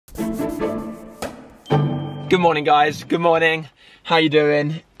Good morning, guys. Good morning. How you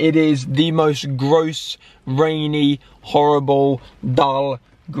doing? It is the most gross, rainy, horrible, dull,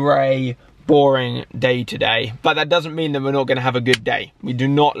 grey, boring day today. But that doesn't mean that we're not going to have a good day. We do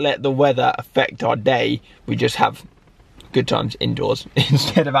not let the weather affect our day. We just have good times indoors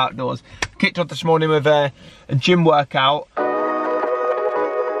instead of outdoors. Kicked off this morning with a gym workout.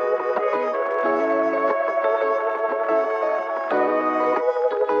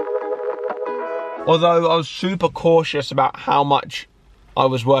 Although I was super cautious about how much I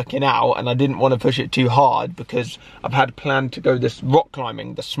was working out and I didn't want to push it too hard because I've had planned to go this rock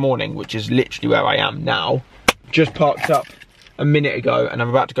climbing this morning, which is literally where I am now. Just parked up a minute ago and I'm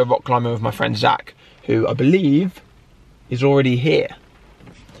about to go rock climbing with my friend Zach, who I believe is already here.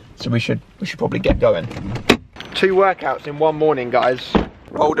 So we should probably get going. 2 workouts in one morning, guys.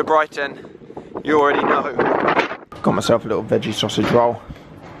 Boulder Brighton, you already know. Got myself a little veggie sausage roll.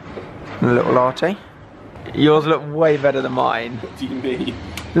 And a little latte. Yours look way better than mine. What do you mean?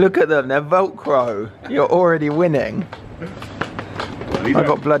 Look at them, they're Velcro. You're already winning. I've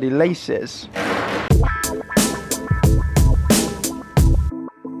got bloody laces.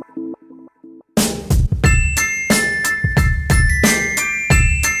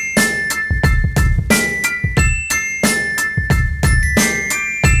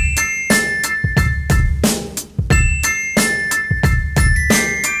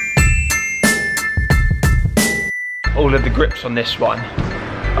 All of the grips on this one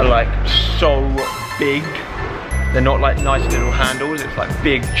are like so big. They're not like nice little handles, it's like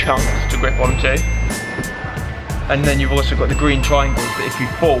big chunks to grip onto. And then you've also got the green triangles that if you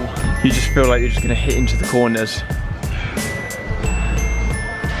fall, you just feel like you're just gonna hit into the corners.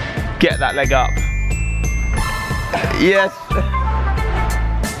 Get that leg up. Yes.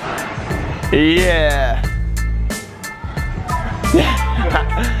 Yeah.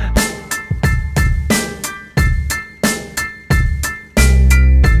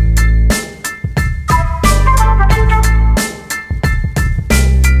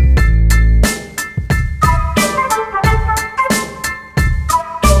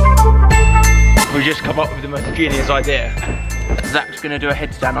 We just come up with the most genius idea. Zach's gonna do a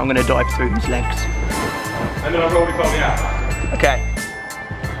headstand, I'm gonna dive through his legs. And then I'll roll the body out. Okay.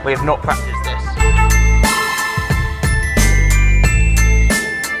 We have not practiced this.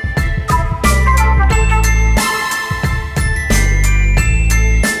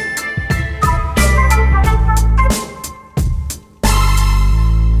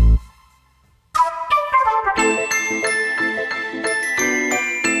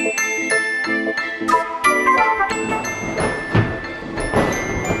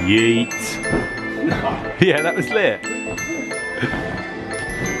 Yeet. Yeah, that was lit.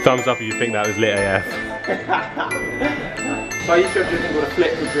 Thumbs up if you think that was lit AF. So I used to have this thing called a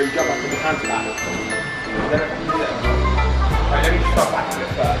flip, which where you jump up with your hands back. Right, let me just start back a bit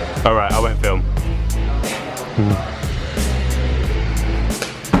first. Alright, I won't film.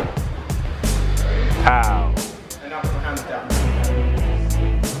 How? And now put my hands down.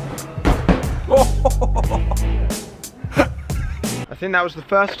 I think that was the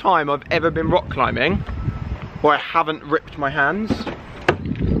first time I've ever been rock climbing where I haven't ripped my hands.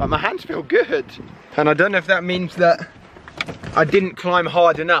 But my hands feel good. And I don't know if that means that I didn't climb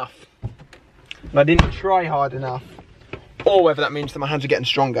hard enough. And I didn't try hard enough. Or whether that means that my hands are getting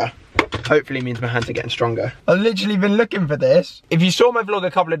stronger. Hopefully it means my hands are getting stronger. I've literally been looking for this. If you saw my vlog a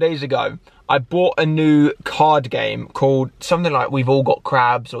couple of days ago, I bought a new card game called something like We've All Got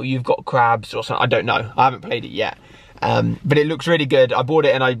Crabs or You've Got Crabs or something. I don't know. I haven't played it yet. But it looks really good. I bought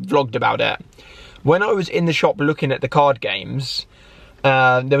it and I vlogged about it. When I was in the shop looking at the card games,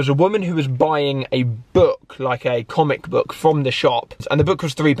 there was a woman who was buying a book, like a comic book from the shop. And the book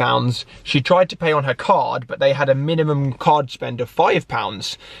was £3. She tried to pay on her card, but they had a minimum card spend of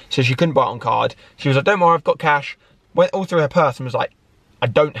 £5. So she couldn't buy it on card. She was like, don't worry, I've got cash. Went all through her purse and was like, I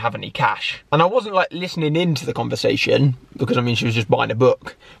don't have any cash. And I wasn't like listening into the conversation because I mean, she was just buying a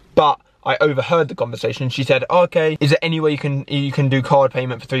book. But I overheard the conversation. She said, oh, okay, is there any way you can do card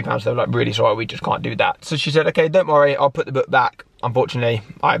payment for £3? They were like, really sorry, we just can't do that. So she said, okay, don't worry, I'll put the book back. Unfortunately,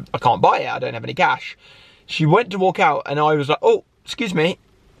 I can't buy it, I don't have any cash. She went to walk out and I was like, oh, excuse me,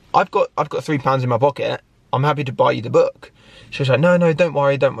 I've got £3 in my pocket. I'm happy to buy you the book. She was like, no, don't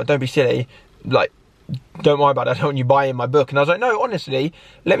worry, don't be silly. Like, don't worry about it, I don't want you buying my book. And I was like, no, honestly,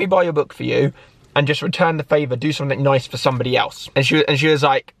 let me buy your book for you and just return the favour, do something nice for somebody else. And she was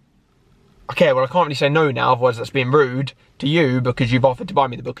like, okay, well, I can't really say no now, otherwise that's being rude to you because you've offered to buy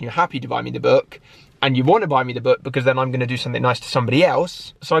me the book and you're happy to buy me the book. and you want to buy me the book because then I'm going to do something nice to somebody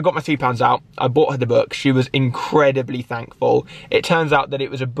else. So I got my £3 out, I bought her the book. She was incredibly thankful. It turns out that it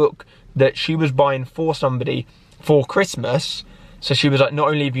was a book that she was buying for somebody for Christmas. So she was like, not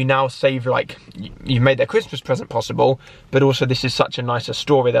only have you now saved, like, you've made their Christmas present possible, but also this is such a nicer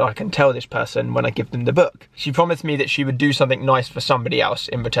story that I can tell this person when I give them the book. She promised me that she would do something nice for somebody else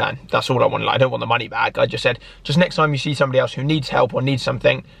in return. That's all I wanted. Like, I don't want the money back. I just said, just next time you see somebody else who needs help or needs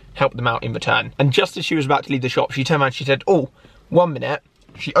something, help them out in return. And just as she was about to leave the shop, she turned around and she said, oh, 1 minute.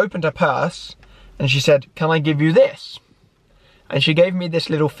 She opened her purse and she said, can I give you this? And she gave me this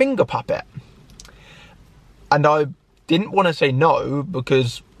little finger puppet. And I didn't want to say no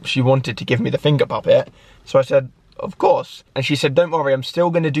because she wanted to give me the finger puppet. So I said, of course. And she said, don't worry, I'm still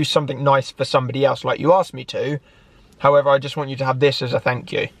going to do something nice for somebody else like you asked me to. However, I just want you to have this as a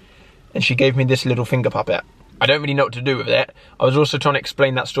thank you. And she gave me this little finger puppet. I don't really know what to do with it. I was also trying to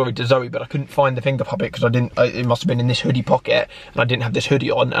explain that story to Zoe, but I couldn't find the finger puppet because it must have been in this hoodie pocket and I didn't have this hoodie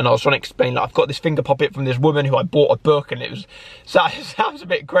on. And I was trying to explain, like, I've got this finger puppet from this woman who I bought a book, and it sounds a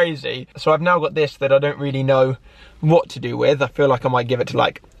bit crazy. So I've now got this that I don't really know what to do with. I feel like I might give it to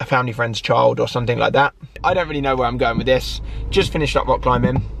like a family friend's child or something like that. I don't really know where I'm going with this. Just finished up rock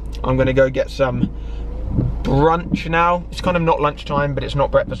climbing. I'm gonna go get some brunch now. It's kind of not lunchtime, but it's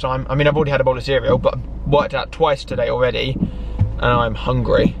not breakfast time. I mean, I've already had a bowl of cereal, but I've worked out twice today already and I'm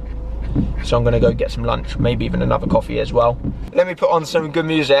hungry. So I'm gonna go get some lunch, maybe even another coffee as well. Let me put on some good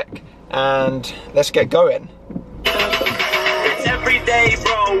music and let's get going. It's every day,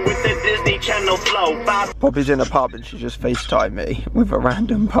 bro, with the Disney Channel flow. Poppy's in a pub and she just FaceTimed me with a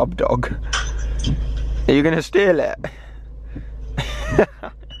random pub dog. Are you gonna steal it?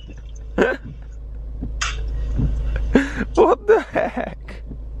 What the heck?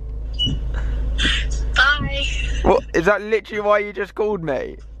 Bye. What, is that literally why you just called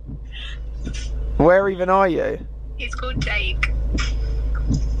me? Where even are you? He's called Jake.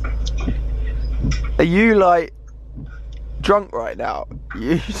 Are you like drunk right now?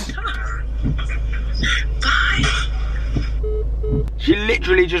 You... Bye. She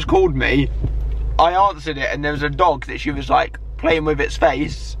literally just called me. I answered it and there was a dog that she was like playing with its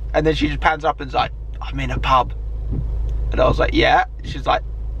face, and then she just pans up and's like, I'm in a pub. And I was like, yeah. She's like,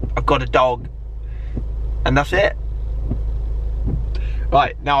 I've got a dog. And that's it.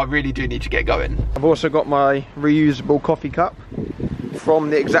 Right, now I really do need to get going. I've also got my reusable coffee cup from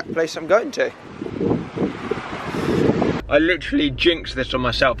the exact place I'm going to. I literally jinxed this on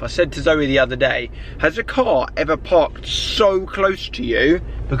myself. I said to Zoe the other day, has a car ever parked so close to you,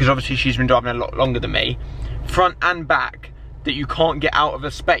 because obviously she's been driving a lot longer than me, front and back, that you can't get out of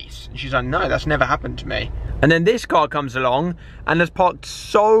a space? And she's like, no, that's never happened to me. And then this car comes along and has parked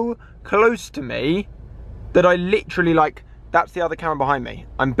so close to me that I literally, like, that's the other camera behind me.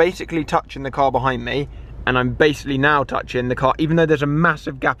 I'm basically touching the car behind me, and I'm basically now touching the car, even though there's a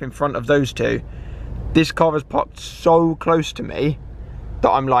massive gap in front of those two. This car has parked so close to me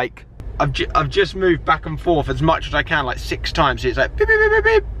that I'm like, I've just moved back and forth as much as I can, like 6 times. So it's like, beep, beep, beep,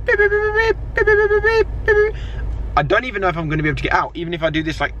 beep, beep, beep, beep, beep, beep, beep, beep. I don't even know if I'm going to be able to get out, even if I do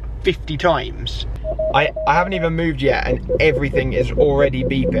this like 50 times. I haven't even moved yet and everything is already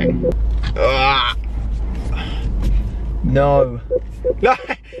beeping. Ugh. No. No,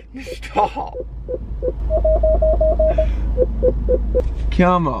 stop.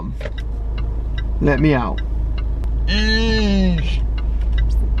 Come on. Let me out.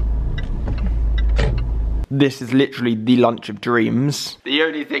 This is literally the lunch of dreams. The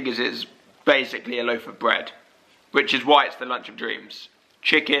only thing is it's basically a loaf of bread, which is why it's the lunch of dreams.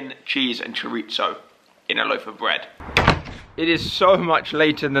 Chicken, cheese and chorizo in a loaf of bread. It is so much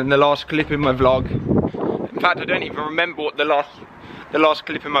later than the last clip in my vlog. In fact, I don't even remember what the last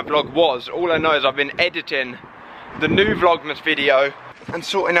clip in my vlog was. All I know is I've been editing the new Vlogmas video and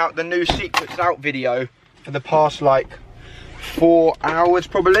sorting out the new Secrets Out video for the past like 4 hours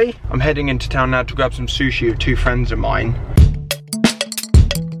probably. I'm heading into town now to grab some sushi with 2 friends of mine.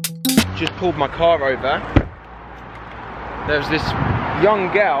 Just pulled my car over. There's this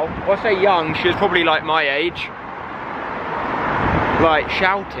young girl, well, I say young, she was probably like my age, like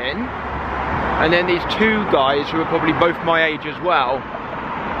shouting, and then these 2 guys who are probably both my age as well,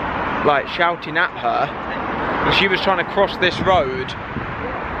 like shouting at her, and she was trying to cross this road,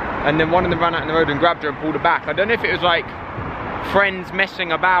 and then one of them ran out in the road and grabbed her and pulled her back. I don't know if it was like friends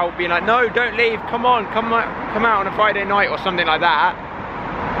messing about, being like, no, don't leave, come on, come out on a Friday night or something like that,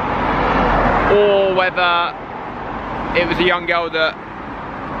 or whether it was a young girl that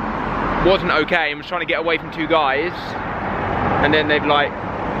wasn't okay and was trying to get away from 2 guys, and then they've like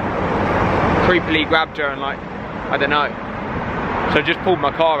creepily grabbed her and like, I don't know. So I just pulled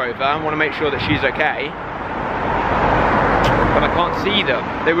my car over. I want to make sure that she's okay. But I can't see them.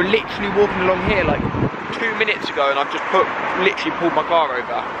 They were literally walking along here like 2 minutes ago, and I've just literally pulled my car over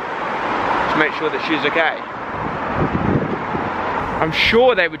to make sure that she's okay. I'm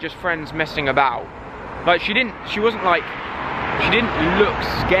sure they were just friends messing about. Like she didn't look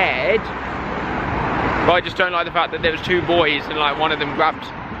scared. But I just don't like the fact that there was 2 boys and like one of them grabbed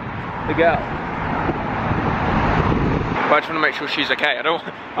the girl. But I just want to make sure she's okay. I don't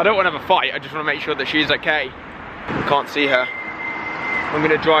want to have a fight. I just want to make sure that she's okay. Can't see her. I'm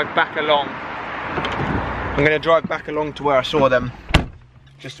gonna drive back along. I'm gonna drive back along to where I saw them,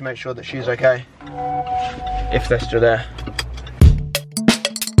 just to make sure that she's okay, if they're still there.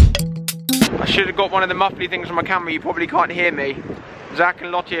 I should have got one of the muffly things on my camera. You probably can't hear me. Zach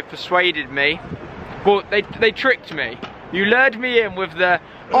and Lottie have persuaded me. Well, they tricked me. You lured me in with the,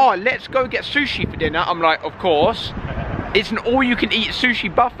 oh, let's go get sushi for dinner. I'm like, of course. It's an all-you-can-eat sushi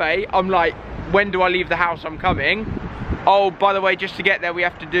buffet. I'm like, when do I leave the house? I'm coming. Oh, by the way, just to get there, we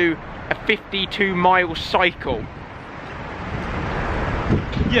have to do a 52-mile cycle.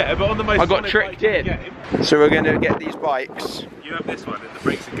 Yeah, but on the most I got tricked in. So we're going to get these bikes. You have this one, and the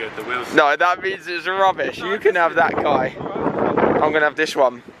brakes are good, the wheels... No, that means it's rubbish. You can have that guy. I'm going to have this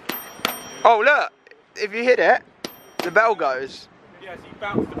one. Oh, look. If you hit it, the bell goes. Yeah, so you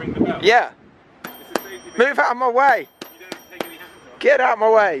bounce to ring the bell. Yeah. Move out of my way. You don't take any hands off. Get out of my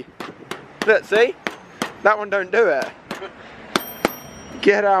way. Look, see? That one don't do it.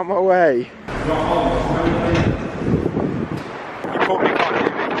 Get out of my way. You probably can't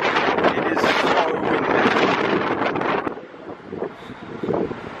hear me. It is so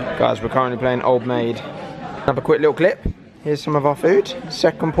windy. Guys, we're currently playing Old Maid. Have a quick little clip. Here's some of our food.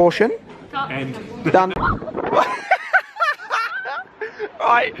 Second portion. End. Done.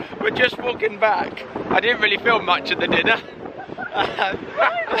 Right, we're just walking back. I didn't really film much at the dinner.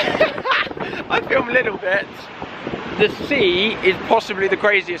 I filmed a little bit. The sea is possibly the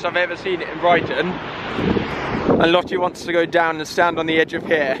craziest I've ever seen it in Brighton. And Lottie wants to go down and stand on the edge of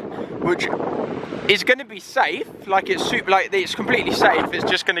here, which is going to be safe. Like it's completely safe. It's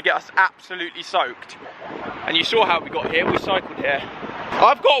just going to get us absolutely soaked. And you saw how we got here. We cycled here.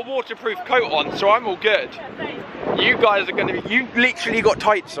 I've got a waterproof coat on, so I'm all good. You guys are going to be... You literally got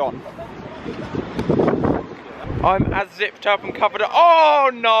tights on. I'm as zipped up and covered up. Oh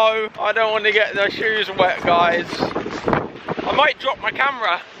no! I don't want to get the shoes wet, guys. I might drop my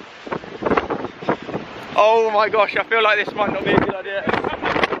camera. Oh my gosh, I feel like this might not be a good idea.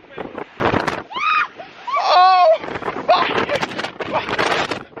 Oh!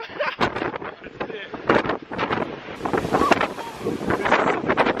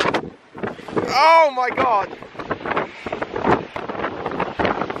 Oh my god!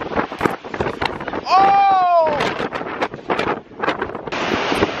 Oh!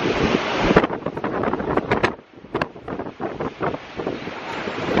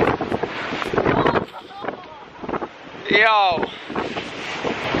 Yo!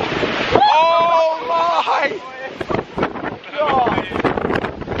 Oh my god!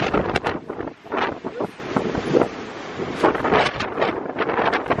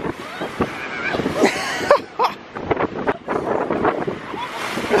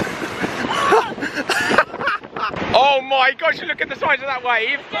 Oh my gosh, look at the size of that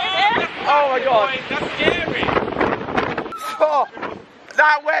wave. Oh my god. That's scary. Oh,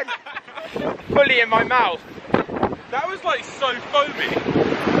 that went fully in my mouth. That was like so foamy.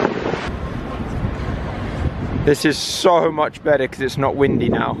 This is so much better because it's not windy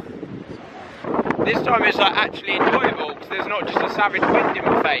now. This time it's like actually enjoyable because there's not just a savage wind in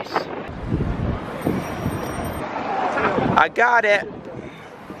my face. I got it.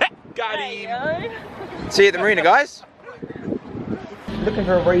 Got him. See you at the marina, guys. Looking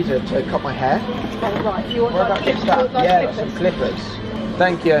for a razor to cut my hair. Right, you want What about like this stuff? Yeah, like some clippers.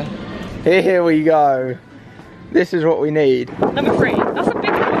 Thank you. Here we go. This is what we need. Number 3. That's a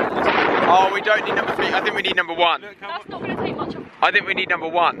big one. Oh, we don't need number 3. I think we need number 1. That's not going to take much of... I think we need number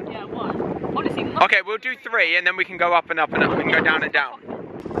 1. Yeah, 1. Honestly, not... Okay, we'll do 3 and then we can go up and up and up. We can go down and down.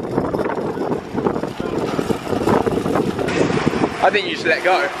 I think you just let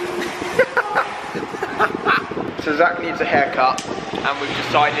go. So Zach needs a haircut and we've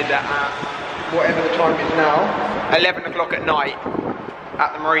decided that at whatever the time is now, 11 o'clock at night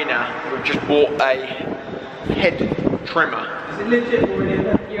at the marina, we've just bought a head trimmer. Is it legit already?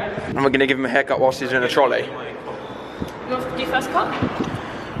 Yeah. And we're going to give him a haircut whilst he's in a trolley. You want to do first cut?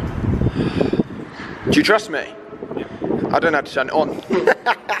 Do you trust me? I don't have to turn it on.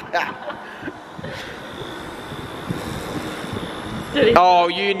 Oh,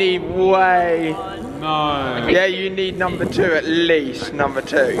 you need way... No. Yeah, you need number 2 at least. Number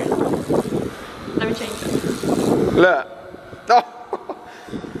 2. Let me change it. Look. Oh.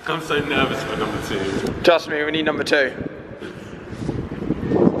 I'm so nervous for number 2. Trust me, we need number 2.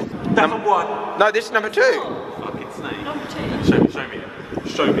 Number 1. No, this is number 2. Fucking snake. Number 2. Show me it.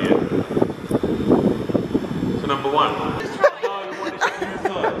 Show me it. So number 1. No, the 1 is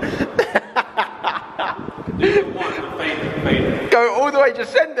do the 1 and fade it. Go all the way,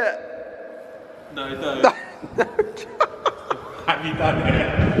 just send it. No, don't. Have you done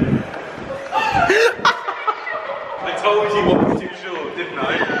it? I told you what was too short, didn't I?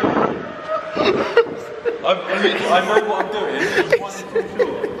 I know what I'm doing. One is too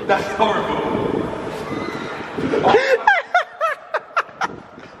short. That's horrible.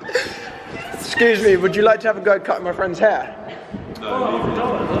 Excuse me, would you like to have a go at cutting my friend's hair? No,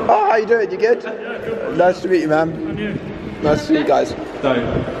 Oh, how you doing? You good? Nice to meet you, man. Nice to see you guys.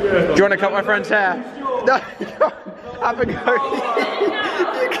 don't. Do you want to cut my friend's hair? No, have a go.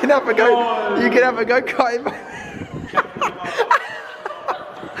 You can have a go. You can have a go cutting my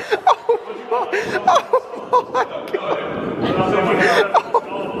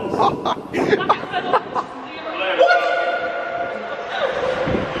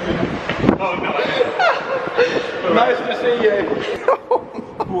Nice to see you.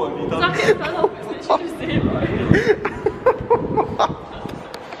 What have you done? Suck it fell off. It's literally just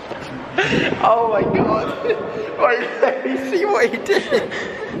Oh my god. Wait, let me see what he did.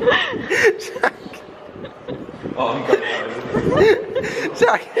 Jack. Oh, I'm going.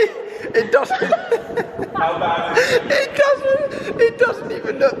 Jack, it doesn't. How bad is it? It doesn't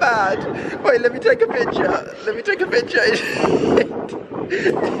even look bad. Wait, let me take a picture. Let me take a picture.